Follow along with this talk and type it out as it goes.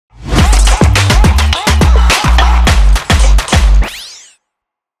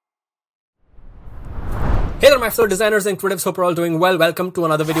Hey there, my fellow designers and creatives. Hope you're all doing well. Welcome to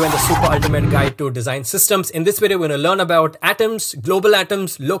another video in the super ultimate guide to design systems. In this video, we're going to learn about atoms, global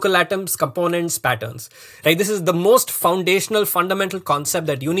atoms, local atoms, components, patterns. Right? This is the most foundational, fundamental concept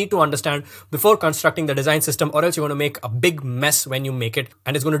that you need to understand before constructing the design system, or else you're going to make a big mess when you make it,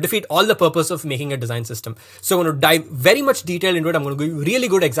 and it's going to defeat all the purpose of making a design system. So I'm going to dive very much detail into it. I'm going to give you really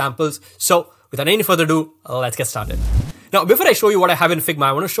good examples. So without any further ado, let's get started. Now, before I show you what I have in Figma,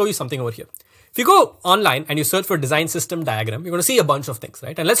 I want to show you something over here. If you go online and you search for design system diagram, you're going to see a bunch of things,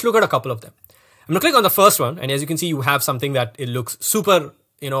 right? And let's look at a couple of them. I'm going to click on the first one. And as you can see, you have something that it looks super,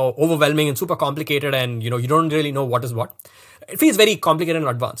 overwhelming and super complicated. And, you don't really know what is what. It feels very complicated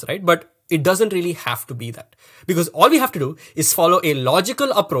and advanced, right? But it doesn't really have to be that, because all we have to do is follow a logical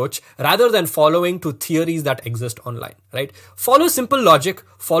approach rather than following to theories that exist online, right? Follow simple logic,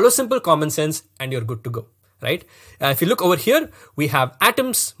 follow simple common sense, and you're good to go. Right? If you look over here, we have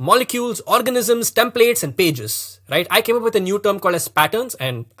atoms, molecules, organisms, templates, and pages, right? I came up with a new term called as patterns,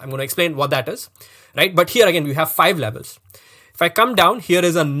 and I'm going to explain what that is, right? But here again, we have 5 levels. If I come down, here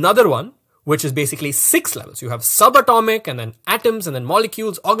is another one, which is basically 6 levels. You have subatomic, and then atoms, and then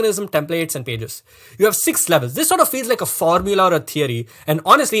molecules, organism, templates, and pages. You have 6 levels. This sort of feels like a formula or a theory. And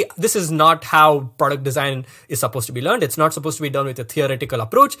honestly, this is not how product design is supposed to be learned. It's not supposed to be done with a theoretical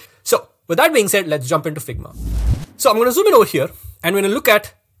approach. So with that being said, let's jump into Figma. So I'm going to zoom in over here, and we're going to look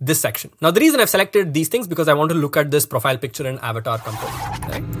at this section. Now, the reason I've selected these things because I want to look at this profile picture and avatar component.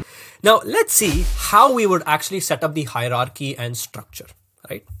 Right? Now, let's see how we would actually set up the hierarchy and structure,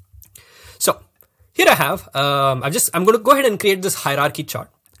 right? So here I have, I'm going to go ahead and create this hierarchy chart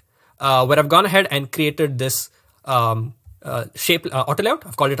where I've gone ahead and created this shape auto layout.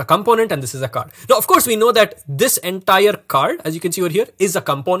 I've called it a component, and this is a card. Now, of course, we know that this entire card, as you can see over here, is a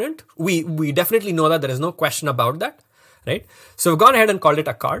component. We definitely know that. There is no question about that, right? So we've gone ahead and called it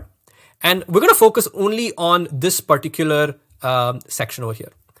a card, and we're going to focus only on this particular section over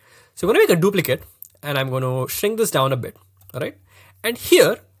here. So I'm going to make a duplicate, and I'm going to shrink this down a bit, all right? And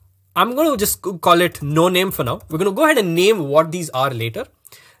here, I'm going to just call it no name for now. We're going to go ahead and name what these are later,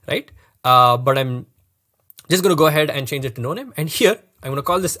 right? But I'm just going to go ahead and change it to no name. And here, I'm going to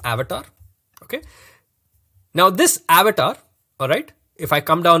call this avatar, okay? Now, this avatar, all right, if I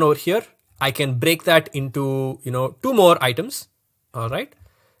come down over here, I can break that into, 2 more items, all right?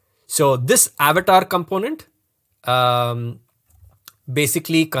 So this avatar component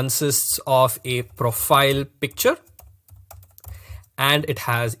basically consists of a profile picture, and it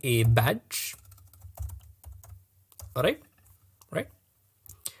has a badge, all right, right?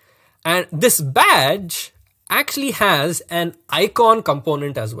 And this badge actually has an icon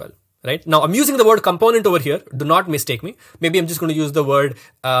component as well, right? Now, I'm using the word component over here. Do not mistake me. Maybe I'm just going to use the word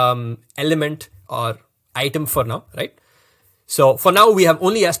element or item for now, right? So for now, we have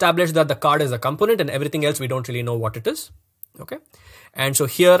only established that the card is a component, and everything else, we don't really know what it is, okay? And so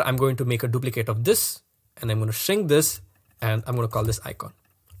here, I'm going to make a duplicate of this, and I'm going to shrink this, and I'm going to call this icon.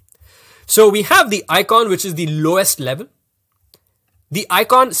 So we have the icon, which is the lowest level. The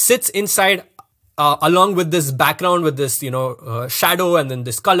icon sits inside along with this background with this, shadow and then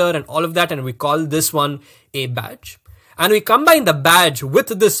this color and all of that. And we call this one a badge. And we combine the badge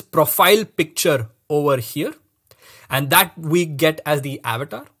with this profile picture over here. And that we get as the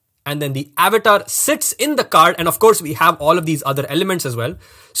avatar. And then the avatar sits in the card. And of course, we have all of these other elements as well.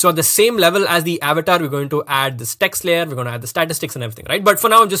 So at the same level as the avatar, we're going to add this text layer. We're going to add the statistics and everything, right? But for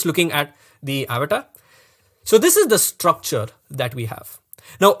now, I'm just looking at the avatar. So this is the structure that we have.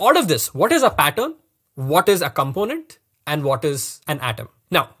 Now, out of this, what is a pattern? What is a component? And what is an atom?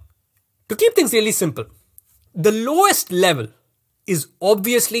 Now, to keep things really simple, the lowest level is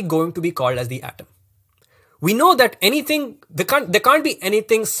obviously going to be called as the atom. We know that there can't be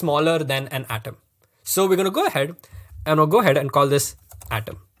anything smaller than an atom. So we're going to go ahead and we'll go ahead and call this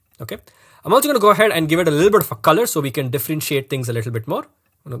atom. Okay. I'm also going to go ahead and give it a little bit of a color so we can differentiate things a little bit more.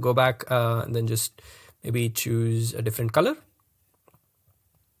 I'm going to go back and then just maybe choose a different color.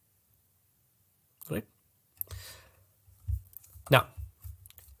 All right. Now,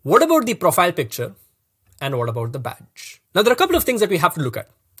 what about the profile picture and what about the badge? Now, there are a couple of things that we have to look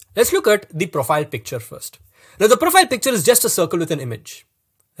at. Let's look at the profile picture first. Now, the profile picture is just a circle with an image,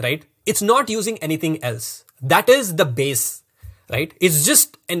 right? It's not using anything else. That is the base, right? It's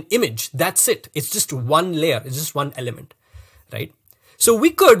just an image. That's it. It's just one layer. It's just one element, right? So we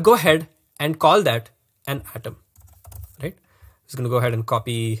could go ahead and call that an atom, right? I'm just going to go ahead and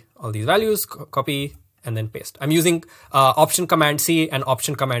copy all these values, copy and then paste. I'm using Option Command C and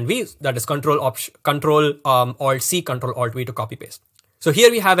Option Command V. That is Control Alt C, Control Alt V to copy paste. So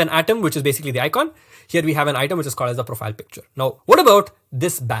here we have an atom, which is basically the icon. Here we have an item, which is called as the profile picture. Now, what about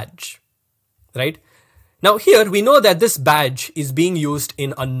this badge, right? Now here we know that this badge is being used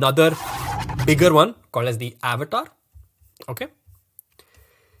in another bigger one called as the avatar. Okay.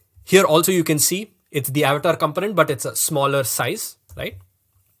 Here also you can see it's the avatar component, but it's a smaller size, right?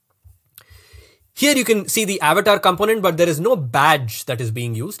 Here you can see the avatar component, but there is no badge that is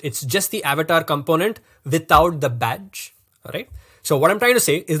being used. It's just the avatar component without the badge. All right. So what I'm trying to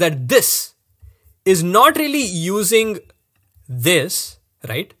say is that this is not really using this,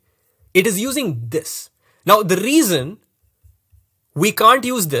 right? It is using this. Now, the reason we can't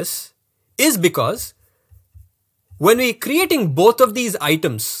use this is because when we're creating both of these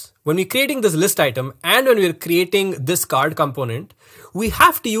items, when we're creating this list item and when we're creating this card component, we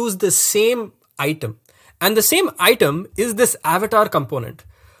have to use the same item. And the same item is this avatar component.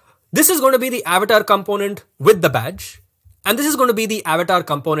 This is going to be the avatar component with the badge. And this is going to be the avatar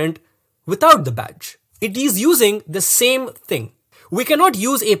component without the badge. It is using the same thing. We cannot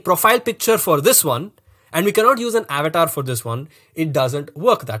use a profile picture for this one, and we cannot use an avatar for this one. It doesn't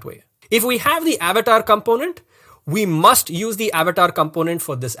work that way. If we have the avatar component, we must use the avatar component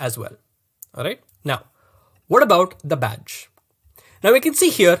for this as well. All right. Now, what about the badge? Now we can see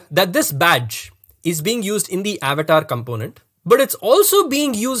here that this badge is being used in the avatar component, but it's also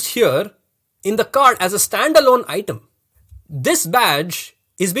being used here in the card as a standalone item. This badge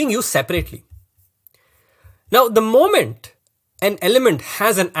is being used separately. Now, the moment an element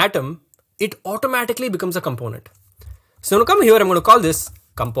has an atom, it automatically becomes a component. So I'm going to come here, I'm going to call this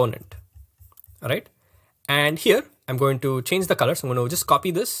component. All right. And here I'm going to change the color. So I'm going to just copy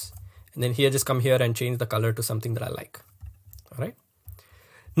this and then here, just come here and change the color to something that I like. All right.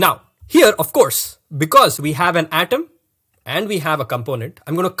 Now here, of course, because we have an atom and we have a component,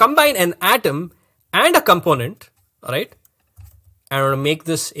 I'm going to combine an atom and a component. All right. And I'm going to make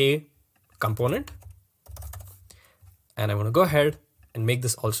this a component. And I'm going to go ahead and make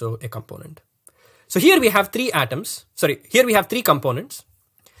this also a component. So here we have three atoms. Sorry, here we have three components.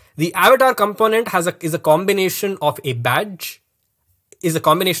 The avatar component is a combination of a badge, is a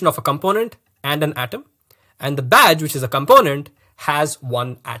combination of a component and an atom. And the badge, which is a component, has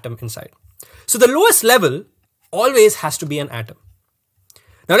one atom inside. So the lowest level always has to be an atom.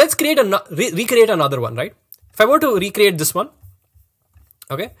 Now let's recreate another one, right? If I were to recreate this one,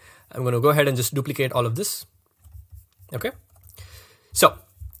 okay, I'm going to go ahead and just duplicate all of this. Okay. So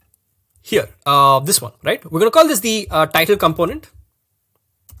here, this one, right? We're going to call this the title component.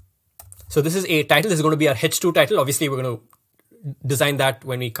 So this is a title. This is going to be our H2 title. Obviously, we're going to design that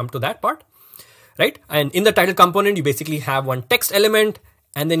when we come to that part, right? And in the title component, you basically have one text element,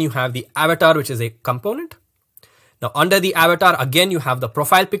 and then you have the avatar, which is a component. Now, under the avatar, again, you have the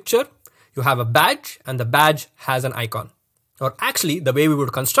profile picture. You have a badge, and the badge has an icon. Or actually, the way we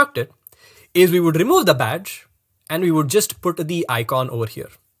would construct it is we would remove the badge, and we would just put the icon over here,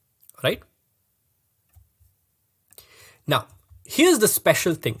 right? Now, here's the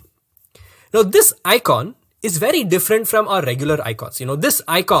special thing. Now, this icon is very different from our regular icons. You know, this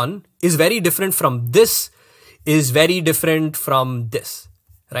icon is very different from this, is very different from this,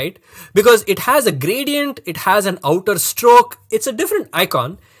 right? Because it has a gradient, it has an outer stroke, it's a different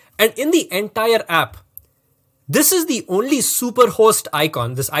icon. And in the entire app, this is the only superhost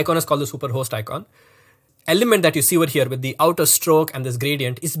icon. This icon is called the superhost icon. Element that you see over here with the outer stroke and this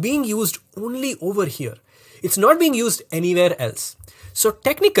gradient is being used only over here. It's not being used anywhere else. So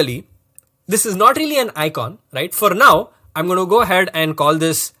technically, this is not really an icon, right? For now, I'm going to go ahead and call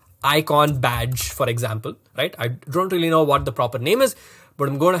this icon badge, for example, right? I don't really know what the proper name is, but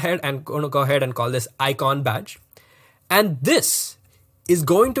I'm going to go ahead and call this icon badge. And this is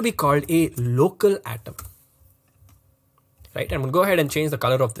going to be called a local atom, right? I'm going to go ahead and change the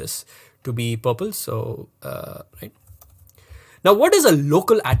color of this to be purple. So, right. Now, what does a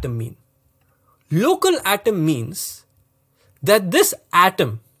local atom mean? Local atom means that this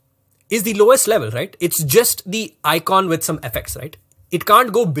atom is the lowest level, right? It's just the icon with some effects, right? It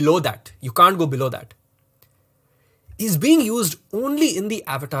can't go below that. You can't go below that. It's being used only in the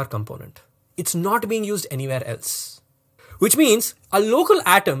avatar component. It's not being used anywhere else. Which means a local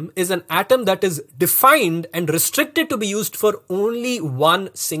atom is an atom that is defined and restricted to be used for only one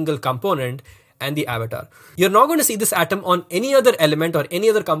single component and the avatar. You're not going to see this atom on any other element or any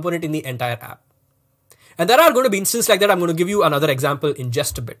other component in the entire app. And there are going to be instances like that. I'm going to give you another example in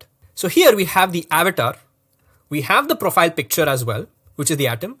just a bit. So here we have the avatar. We have the profile picture as well, which is the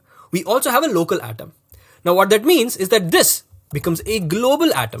atom. We also have a local atom. Now what that means is that this becomes a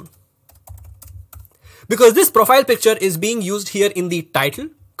global atom. Because this profile picture is being used here in the title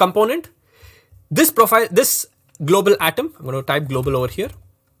component. This global atom, I'm going to type global over here,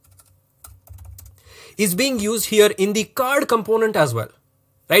 is being used here in the card component as well,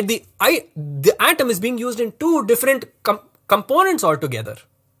 right? The atom is being used in two different components altogether,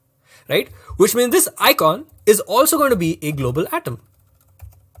 right? Which means this icon is also going to be a global atom.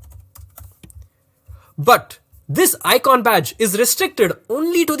 But this icon badge is restricted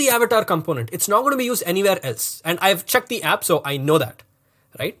only to the avatar component. It's not going to be used anywhere else. And I've checked the app, so I know that,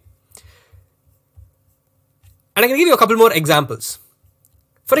 right? And I can give you a couple more examples.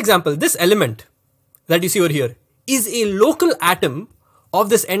 For example, this element that you see over here is a local atom of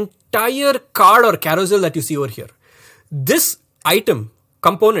this entire card or carousel that you see over here. This item,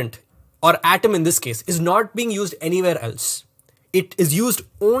 component, or atom in this case is not being used anywhere else. It is used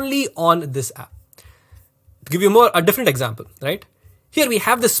only on this app. To give you a different example, right? Here we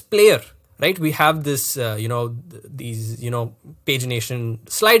have this player, right? We have this, these pagination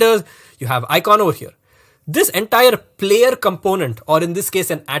sliders. You have icon over here. This entire player component, or in this case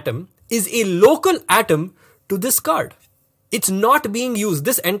an atom, is a local atom to this card. It's not being used.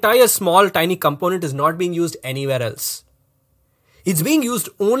 This entire small tiny component is not being used anywhere else. It's being used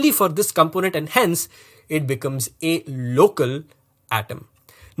only for this component, and hence it becomes a local atom.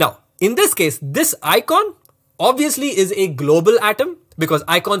 Now, in this case, this icon obviously is a global atom because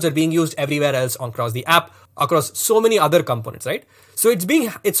icons are being used everywhere else across the app, across so many other components, right? So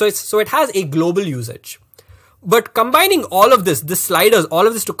it has a global usage. But combining all of this, the sliders, all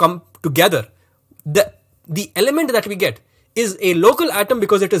of this to come together, the element that we get is a local atom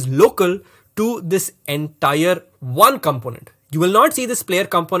because it is local to this entire one component. You will not see this player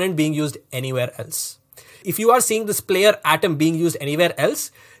component being used anywhere else. If you are seeing this player atom being used anywhere else,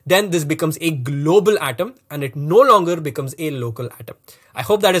 then this becomes a global atom and it no longer becomes a local atom. I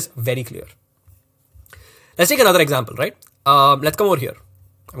hope that is very clear. Let's take another example, right? Let's come over here.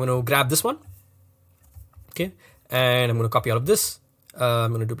 I'm going to grab this one. Okay. And I'm going to copy all of this.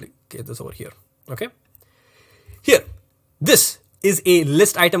 I'm going to duplicate this over here. Okay. Here, this is a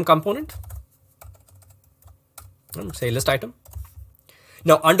list item component. Say list item.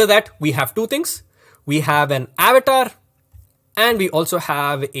 Now under that, we have two things. We have an avatar and we also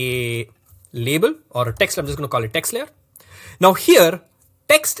have a label or a text. I'm just going to call it text layer. Now here,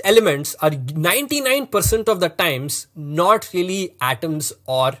 text elements are 99% of the times not really atoms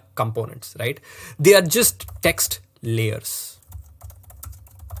or components, right? They are just text layers,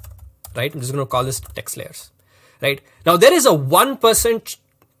 right? I'm just going to call this text layers, right? Now there is a 1%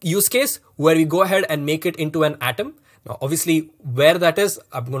 use case where we go ahead and make it into an atom. Now, obviously, where that is,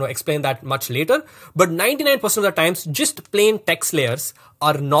 I'm going to explain that much later. But 99% of the times, just plain text layers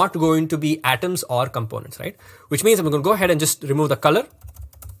are not going to be atoms or components, right? Which means I'm going to go ahead and just remove the color.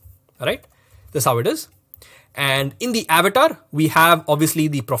 All right, this is how it is. And in the avatar, we have obviously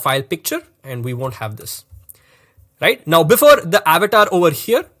the profile picture, and we won't have this, right? Now, before the avatar over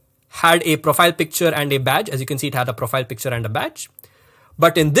here had a profile picture and a badge. As you can see, it had a profile picture and a badge.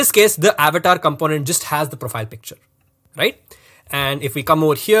 But in this case, the avatar component just has the profile picture, right? And if we come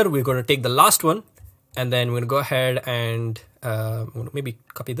over here, we're going to take the last one, and then we're going to go ahead and I'm going to maybe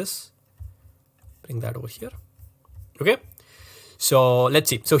copy this, bring that over here. Okay. So let's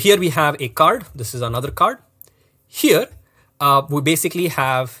see. So here we have a card. This is another card. Here, we basically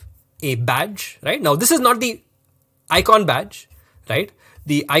have a badge, right? Now, this is not the icon badge, right?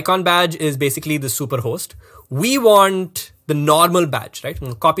 The icon badge is basically the superhost. We want the normal badge, right? I'm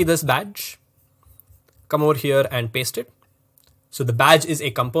going to copy this badge, come over here and paste it. So the badge is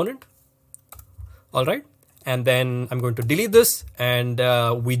a component. All right. And then I'm going to delete this, and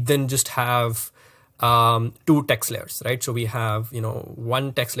we then just have two text layers, right? So we have,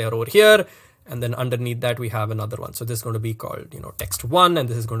 one text layer over here, and then underneath that we have another one. So this is going to be called, text 1, and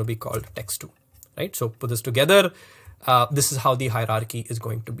this is going to be called text 2, right? So put this together. This is how the hierarchy is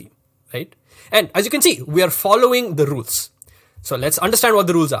going to be, right? And as you can see, we are following the rules. So let's understand what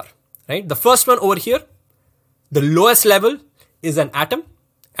the rules are, right? The first one over here, the lowest level is an atom,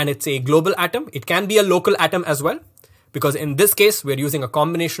 and it's a global atom. It can be a local atom as well, because in this case, we're using a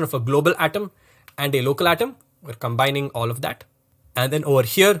combination of a global atom and a local atom. We're combining all of that. And then over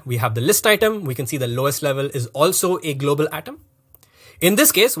here, we have the list item. We can see the lowest level is also a global atom. In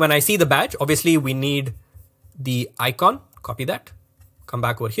this case, when I see the badge, obviously we need the icon, copy that, come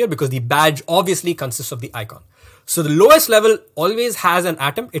back over here, because the badge obviously consists of the icon. So the lowest level always has an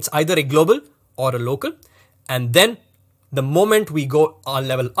atom. It's either a global or a local. And then the moment we go a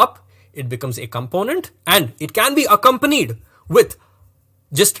level up, it becomes a component, and it can be accompanied with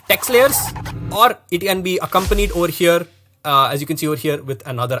just text layers, or it can be accompanied over here, as you can see over here, with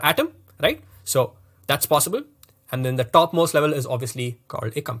another atom, right? So that's possible. And then the topmost level is obviously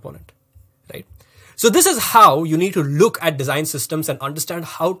called a component, right? So this is how you need to look at design systems and understand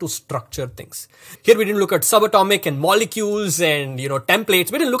how to structure things. Here we didn't look at subatomic and molecules and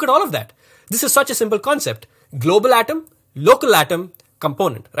templates. We didn't look at all of that. This is such a simple concept. Global atom, local atom,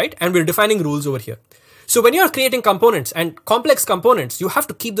 component, right? And we're defining rules over here. So when you're creating components and complex components, you have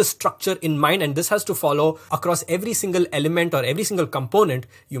to keep the structure in mind, and this has to follow across every single element or every single component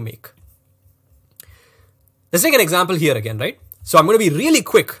you make. Let's take an example here again, right? So I'm going to be really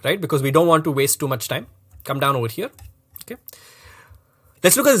quick, right? Because we don't want to waste too much time. Come down over here. Okay.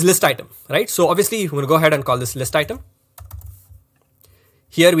 Let's look at this list item, right? So obviously we're going to go ahead and call this list item.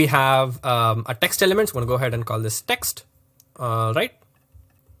 Here we have a text element. So we're going to go ahead and call this text, right?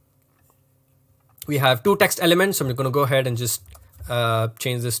 We have two text elements. So I'm going to go ahead and just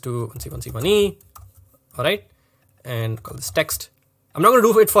change this to 1C, 1E, all right? And call this text. I'm not going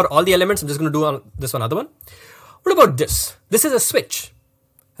to do it for all the elements. I'm just going to do on this one other one. What about this? This is a switch,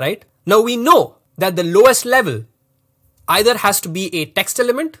 right? Now we know that the lowest level either has to be a text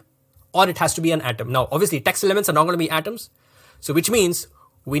element or it has to be an atom. Now, obviously text elements are not going to be atoms. So which means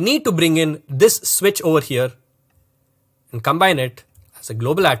we need to bring in this switch over here and combine it as a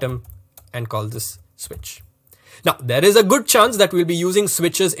global atom and call this switch. Now, there is a good chance that we'll be using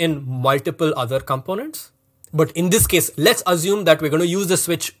switches in multiple other components. But in this case, let's assume that we're going to use the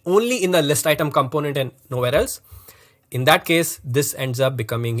switch only in the list item component and nowhere else. In that case, this ends up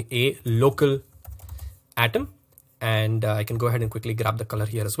becoming a local atom. And I can go ahead and quickly grab the color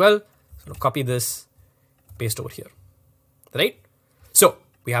here as well. So copy this, paste over here, right? So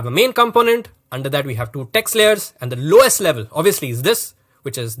we have a main component. Under that, we have two text layers. And the lowest level, obviously, is this,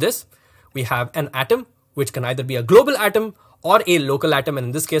 which is this. We have an atom, which can either be a global atom or a local atom. And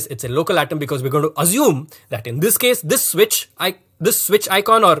in this case, it's a local atom because we're going to assume that in this case, this switch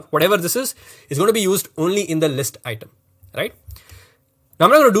icon or whatever this is going to be used only in the list item, right? Now,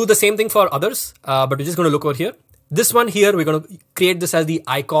 I'm not going to do the same thing for others, but we're just going to look over here. This one here, we're going to create this as the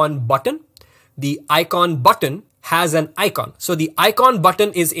icon button. The icon button has an icon. So the icon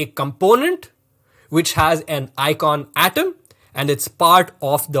button is a component which has an icon atom, and it's part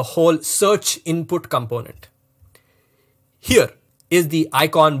of the whole search input component. Here is the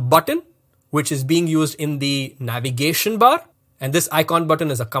icon button, which is being used in the navigation bar. And this icon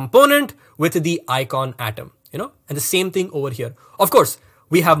button is a component with the icon atom, and the same thing over here. Of course,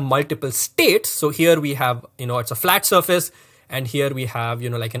 we have multiple states. So here we have, it's a flat surface, and here we have,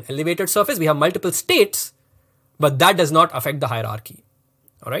 like an elevated surface. We have multiple states, but that does not affect the hierarchy.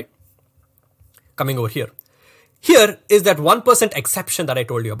 All right. Coming over here. Here is that 1% exception that I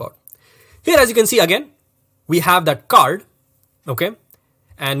told you about. Here, as you can see, again, we have that card. Okay.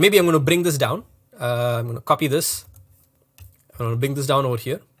 And maybe I'm going to bring this down. I'm going to copy this. I'm going to bring this down over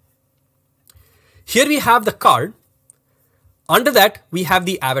here. Here we have the card. Under that, we have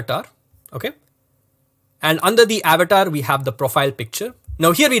the avatar. Okay. And under the avatar, we have the profile picture.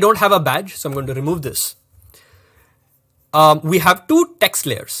 Now here we don't have a badge, so I'm going to remove this. We have two text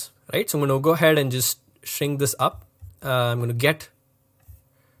layers, right? So I'm going to go ahead and just shrink this up. I'm going to get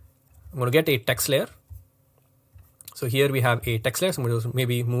a text layer. So here we have a text layer. So I'm going to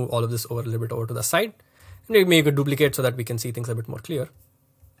maybe move all of this over a little bit over to the side. And maybe make a duplicate so that we can see things a bit more clear.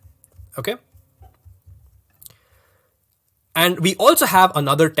 Okay. And we also have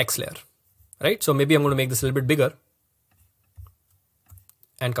another text layer, right? So maybe I'm going to make this a little bit bigger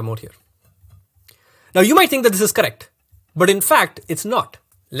and come out here. Now you might think that this is correct, but in fact, it's not.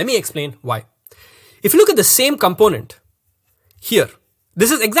 Let me explain why. If you look at the same component here, this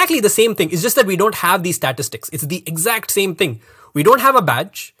is exactly the same thing. It's just that we don't have these statistics. It's the exact same thing. We don't have a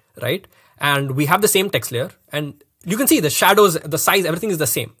badge, right? And we have the same text layer, and you can see the shadows, the size, everything is the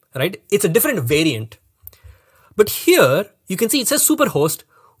same, right? It's a different variant. But here you can see it says superhost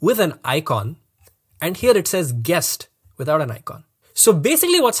with an icon, and here it says guest without an icon. So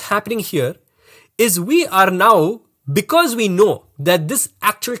basically what's happening here is we are now, because we know that this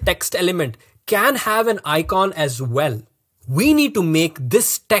actual text element can have an icon as well, we need to make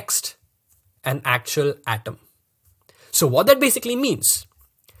this text an actual atom. So what that basically means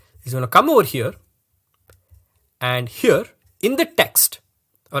is going to come over here, and here in the text,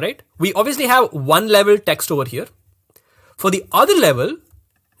 all right, we obviously have one level text over here. For the other level,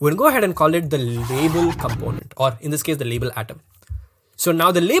 we're going to go ahead and call it the label component, or in this case, the label atom. So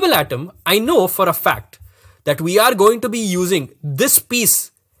now the label atom, I know for a fact that we are going to be using this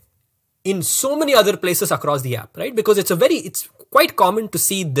piece in so many other places across the app, right? Because it's quite common to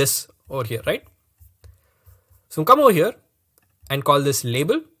see this over here, right? So come over here and call this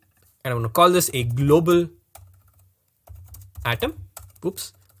label, and I'm going to call this a global atom.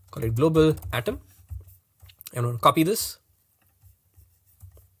 Oops, call it global atom. I'm going to copy this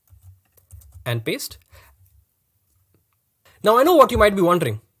and paste. Now I know what you might be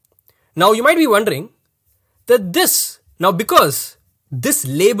wondering. Now you might be wondering that because this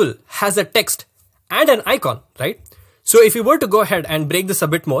label has a text and an icon, right? So if we were to go ahead and break this a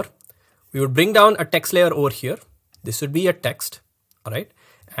bit more, we would bring down a text layer over here. This would be a text, all right?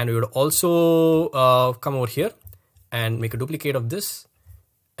 And we would also come over here and make a duplicate of this.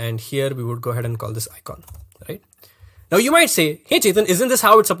 And here we would go ahead and call this icon, right? Now you might say, hey Chetan, isn't this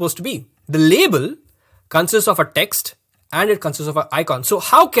how it's supposed to be? The label consists of a text and it consists of an icon. So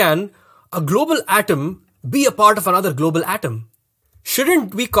how can a global atom be a part of another global atom?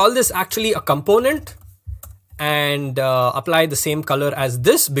 Shouldn't we call this actually a component and apply the same color as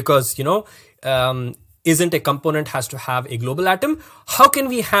this? Because, you know, isn't a component has to have a global atom? How can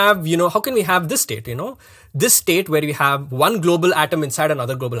we have, this state, this state where we have one global atom inside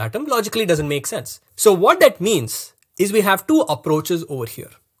another global atom logically doesn't make sense. So what that means is we have two approaches over here.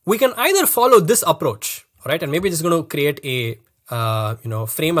 We can either follow this approach, all right? And maybe just going to create a,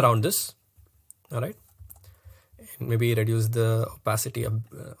 frame around this, all right? And maybe reduce the opacity a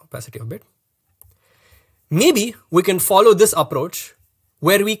bit. Maybe we can follow this approach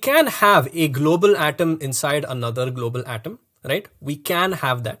where we can have a global atom inside another global atom, right? We can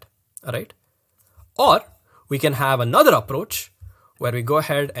have that, all right? Or we can have another approach where we go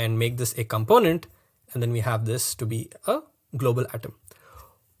ahead and make this a component and then we have this to be a global atom.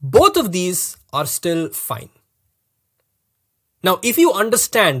 Both of these are still fine. Now, if you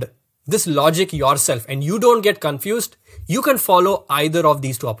understand this logic yourself and you don't get confused, you can follow either of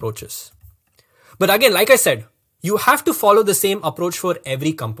these two approaches. But again, like I said, you have to follow the same approach for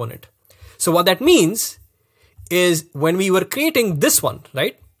every component. So what that means is when we were creating this one,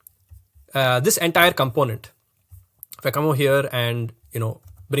 right? This entire component. If I come over here and,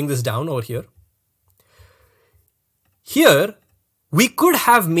 bring this down over here. Here, we could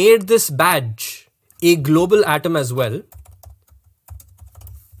have made this badge a global atom as well.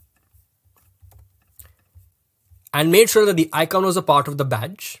 And made sure that the icon was a part of the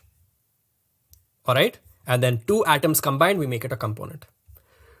badge. All right. And then two atoms combined, we make it a component.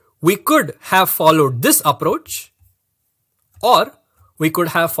 We could have followed this approach, or we could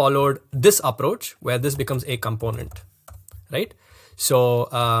have followed this approach where this becomes a component, right? So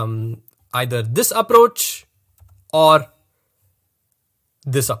either this approach or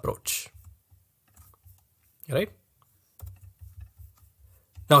this approach, right?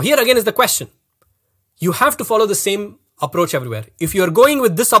 Now here again is the question. You have to follow the same approach everywhere. If you're going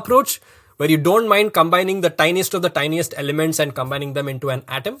with this approach, where you don't mind combining the tiniest of the tiniest elements and combining them into an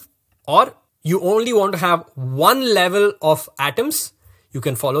atom, or you only want to have one level of atoms, you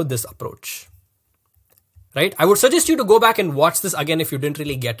can follow this approach, right? I would suggest you to go back and watch this again if you didn't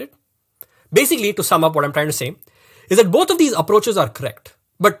really get it. Basically, to sum up what I'm trying to say is that both of these approaches are correct,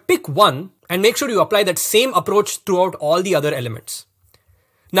 but pick one and make sure you apply that same approach throughout all the other elements.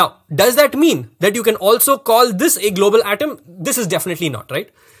 Now, does that mean that you can also call this a global atom? This is definitely not, right?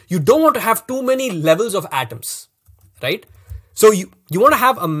 You don't want to have too many levels of atoms, right? So you want to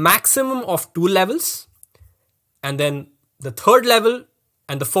have a maximum of 2 levels, and then the third level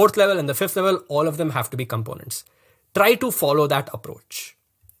and the fourth level and the fifth level, all of them have to be components. Try to follow that approach,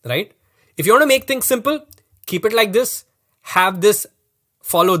 right? If you want to make things simple, keep it like this. Have this,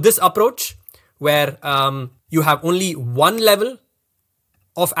 follow this approach where you have only one level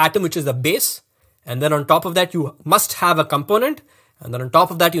of atom, which is the base. And then on top of that, you must have a component. And then on top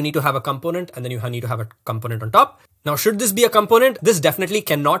of that, you need to have a component, and then you need to have a component on top. Now, should this be a component? This definitely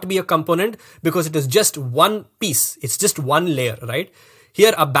cannot be a component because it is just one piece. It's just one layer, right?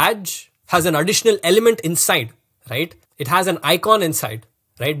 Here, a badge has an additional element inside, right? It has an icon inside,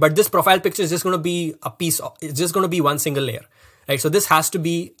 right? But this profile picture is just going to be a piece. It's just going to be one single layer, right? So this has to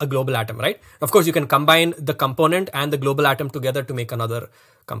be a global atom, right? Of course, you can combine the component and the global atom together to make another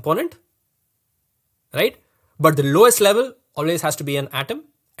component, right? But the lowest level always has to be an atom,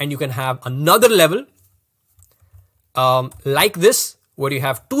 and you can have another level like this, where you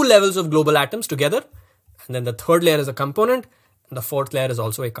have 2 levels of global atoms together, and then the third layer is a component, and the fourth layer is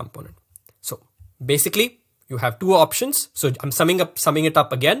also a component. So basically, you have 2 options. So I'm summing it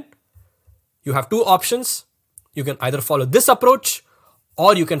up again. You have 2 options. You can either follow this approach,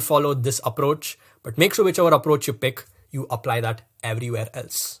 or you can follow this approach, but make sure whichever approach you pick, you apply that everywhere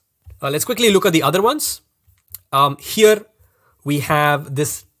else. Let's quickly look at the other ones. Here we have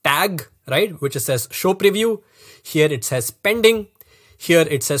this tag, right, which says show preview. Here it says pending. Here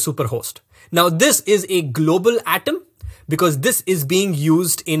it says superhost. Now this is a global atom because this is being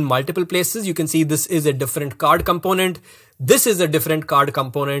used in multiple places. You can see this is a different card component. This is a different card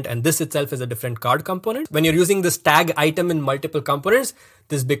component, and this itself is a different card component. When you're using this tag item in multiple components,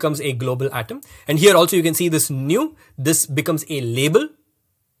 this becomes a global atom. And here also you can see this new, this becomes a label,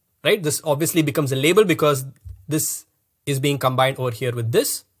 right? This obviously becomes a label because this is being combined over here with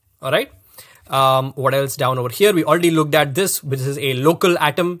this. All right. What else down over here? We already looked at this, which is a local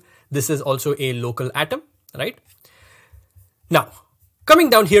atom. This is also a local atom, right? Now, coming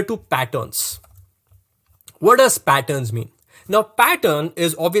down here to patterns. What does patterns mean? Now, pattern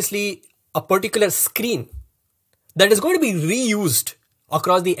is obviously a particular screen that is going to be reused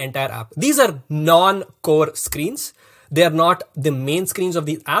across the entire app. These are non-core screens. They are not the main screens of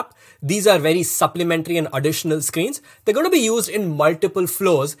the app. These are very supplementary and additional screens. They're going to be used in multiple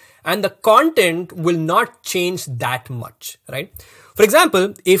flows, and the content will not change that much, right? For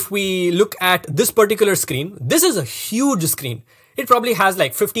example, if we look at this particular screen, this is a huge screen. It probably has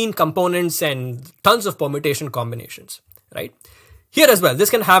like 15 components and tons of permutation combinations, right? Here as well, this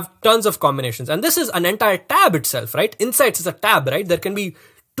can have tons of combinations, and this is an entire tab itself, right? Insights is a tab, right? There can be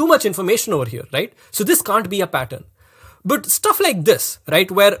too much information over here, right? So this can't be a pattern. But stuff like this, right,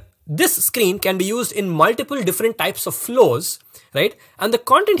 where this screen can be used in multiple different types of flows, right? And the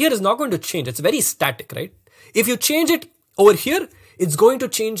content here is not going to change. It's very static, right? If you change it over here, it's going to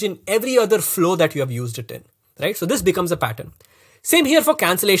change in every other flow that you have used it in, right? So this becomes a pattern. Same here for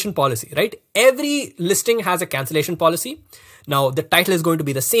cancellation policy, right? Every listing has a cancellation policy. Now the title is going to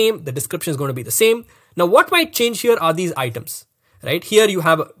be the same. The description is going to be the same. Now what might change here are these items, right? Here you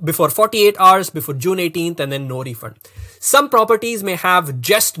have before 48 hours, before June 18th, and then no refund. Some properties may have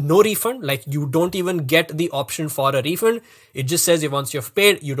just no refund, like you don't even get the option for a refund. It just says once you've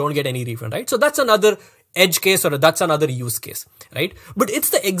paid, you don't get any refund, right? So that's another edge case, or that's another use case, right? But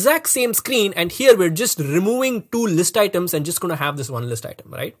it's the exact same screen, and here we're just removing two list items and just going to have this one list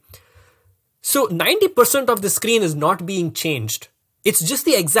item, right? So 90% of the screen is not being changed. It's just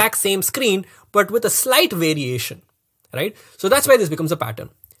the exact same screen, but with a slight variation, right? So that's why this becomes a pattern.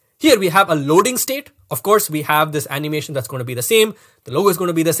 Here we have a loading state. Of course, we have this animation that's going to be the same. The logo is going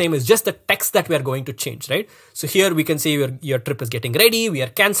to be the same. It's just the text that we are going to change, right? So here we can say your trip is getting ready. We are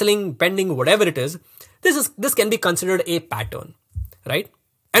canceling, pending, whatever it is. This can be considered a pattern, right?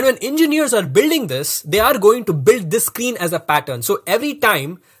 And when engineers are building this, they are going to build this screen as a pattern. So every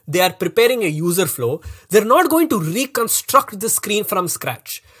time they are preparing a user flow, they're not going to reconstruct the screen from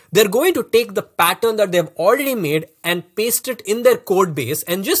scratch. They're going to take the pattern that they've already made and paste it in their code base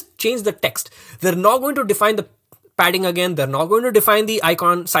and just change the text. They're not going to define the padding again. They're not going to define the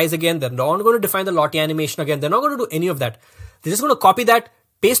icon size again. They're not going to define the Lottie animation again. They're not going to do any of that. They're just going to copy that,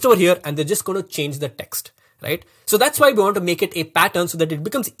 paste over here, and they're just going to change the text, right? So that's why we want to make it a pattern so that it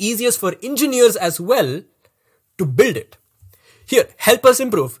becomes easier for engineers as well to build it. Here, help us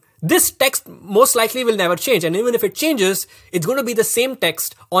improve. This text most likely will never change. And even if it changes, it's going to be the same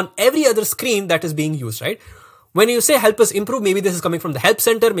text on every other screen that is being used, right? When you say help us improve, maybe this is coming from the help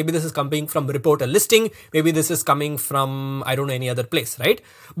center. Maybe this is coming from report a listing. Maybe this is coming from, I don't know, any other place, right?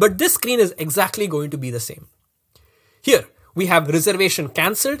 But this screen is exactly going to be the same. Here, we have reservation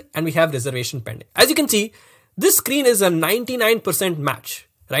canceled and we have reservation pending. As you can see, this screen is a 99% match,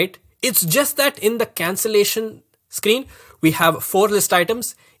 right? It's just that in the cancellation screen, we have 4 list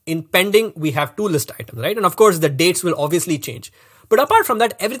items. In pending, we have 2 list items, right? And of course, the dates will obviously change. But apart from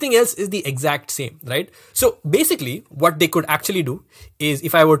that, everything else is the exact same, right? So basically, what they could actually do is,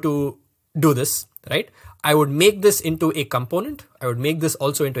 if I were to do this, right? I would make this into a component. I would make this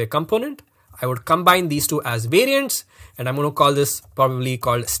also into a component. I would combine these two as variants, and I'm going to call this probably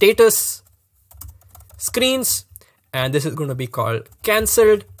called status screens. And this is going to be called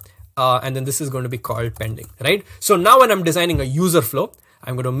canceled. And then this is going to be called pending, right? So now when I'm designing a user flow,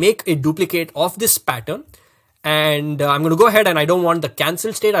 I'm going to make a duplicate of this pattern, and I'm going to go ahead, and I don't want the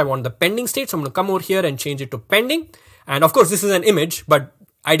cancel state. I want the pending state. So I'm going to come over here and change it to pending. And of course, this is an image, but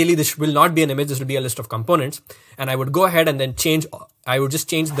ideally this will not be an image. This will be a list of components. And I would go ahead and then I would just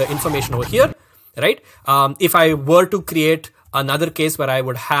change the information over here, right? If I were to create another case where I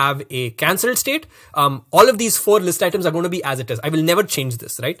would have a cancelled state, all of these 4 list items are going to be as it is. I will never change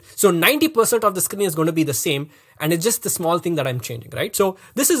this, right? So 90% of the screen is going to be the same, and it's just the small thing that I'm changing, right? So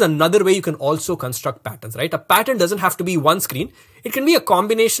this is another way you can also construct patterns, right? A pattern doesn't have to be one screen. It can be a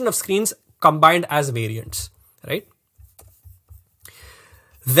combination of screens combined as variants, right?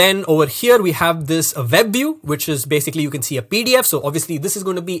 Then over here, we have this web view, which is basically you can see a PDF. So obviously this is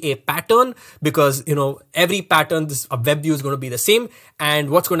going to be a pattern because, you know, every pattern, a web view is going to be the same.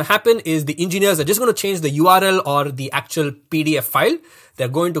 And what's going to happen is the engineers are just going to change the URL or the actual PDF file. They're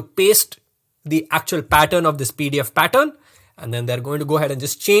going to paste the actual pattern of this PDF pattern. and then they're going to go ahead and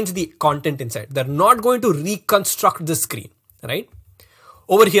just change the content inside. They're not going to reconstruct the screen, right?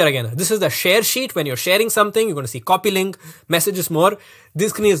 Over here again, this is the share sheet. When you're sharing something, you're going to see copy link, messages more.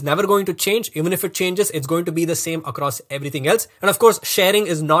 This screen is never going to change. Even if it changes, it's going to be the same across everything else. And of course, sharing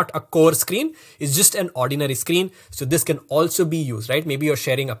is not a core screen. It's just an ordinary screen. So this can also be used, right? Maybe you're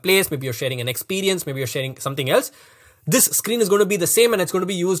sharing a place, maybe you're sharing an experience, maybe you're sharing something else. This screen is going to be the same, and it's going to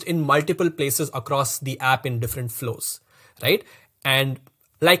be used in multiple places across the app in different flows, right? And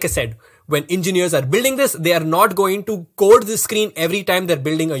like I said, when engineers are building this, they are not going to code this screen every time they're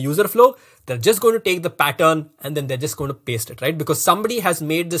building a user flow. They're just going to take the pattern and then they're just going to paste it, right? Because somebody has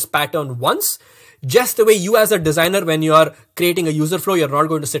made this pattern once. Just the way you as a designer, when you are creating a user flow, you're not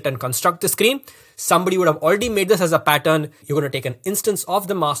going to sit and construct the screen. Somebody would have already made this as a pattern. You're going to take an instance of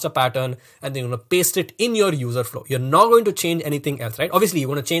the master pattern and then you're going to paste it in your user flow. You're not going to change anything else, right? Obviously, you're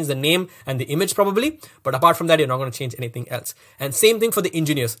going to change the name and the image probably, but apart from that, you're not going to change anything else. And same thing for the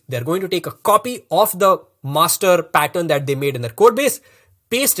engineers. They're going to take a copy of the master pattern that they made in their code base,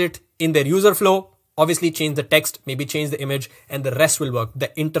 paste it in their user flow, obviously change the text, maybe change the image, and the rest will work.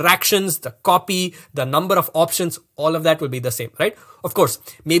 The interactions, the copy, the number of options, all of that will be the same, right? Of course,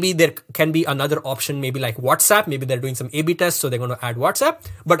 maybe there can be another option, maybe like WhatsApp. Maybe they're doing some A/B tests, so they're going to add WhatsApp.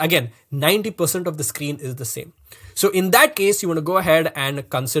 But again, 90% of the screen is the same. So in that case, you want to go ahead and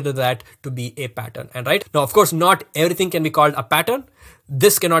consider that to be a pattern. And right now, of course, not everything can be called a pattern.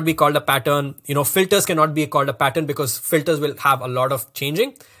 This cannot be called a pattern. Filters cannot be called a pattern because filters will have a lot of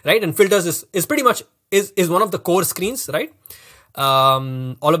changing, right? And filters is pretty much is one of the core screens, right?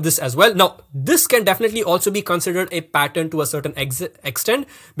 All of this as well. Now, this can definitely also be considered a pattern to a certain extent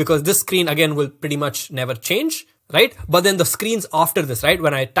because this screen again will pretty much never change, right? But then the screens after this, right?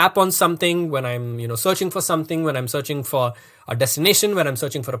 When I tap on something, when I'm, searching for something, when I'm searching for a destination, when I'm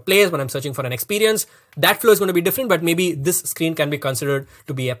searching for a place, when I'm searching for an experience, that flow is going to be different, but maybe this screen can be considered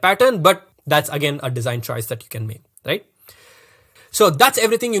to be a pattern, but that's again a design choice that you can make, right? So that's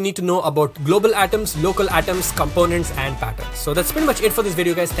everything you need to know about global atoms, local atoms, components, and patterns. So that's pretty much it for this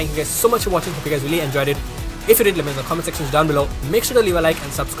video, guys. Thank you guys so much for watching. Hope you guys really enjoyed it. If you did, let me know in the comment sections down below. Make sure to leave a like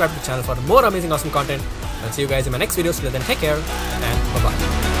and subscribe to the channel for more amazing, awesome content. I'll see you guys in my next video. So till then, take care and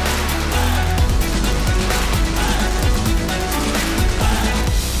bye-bye.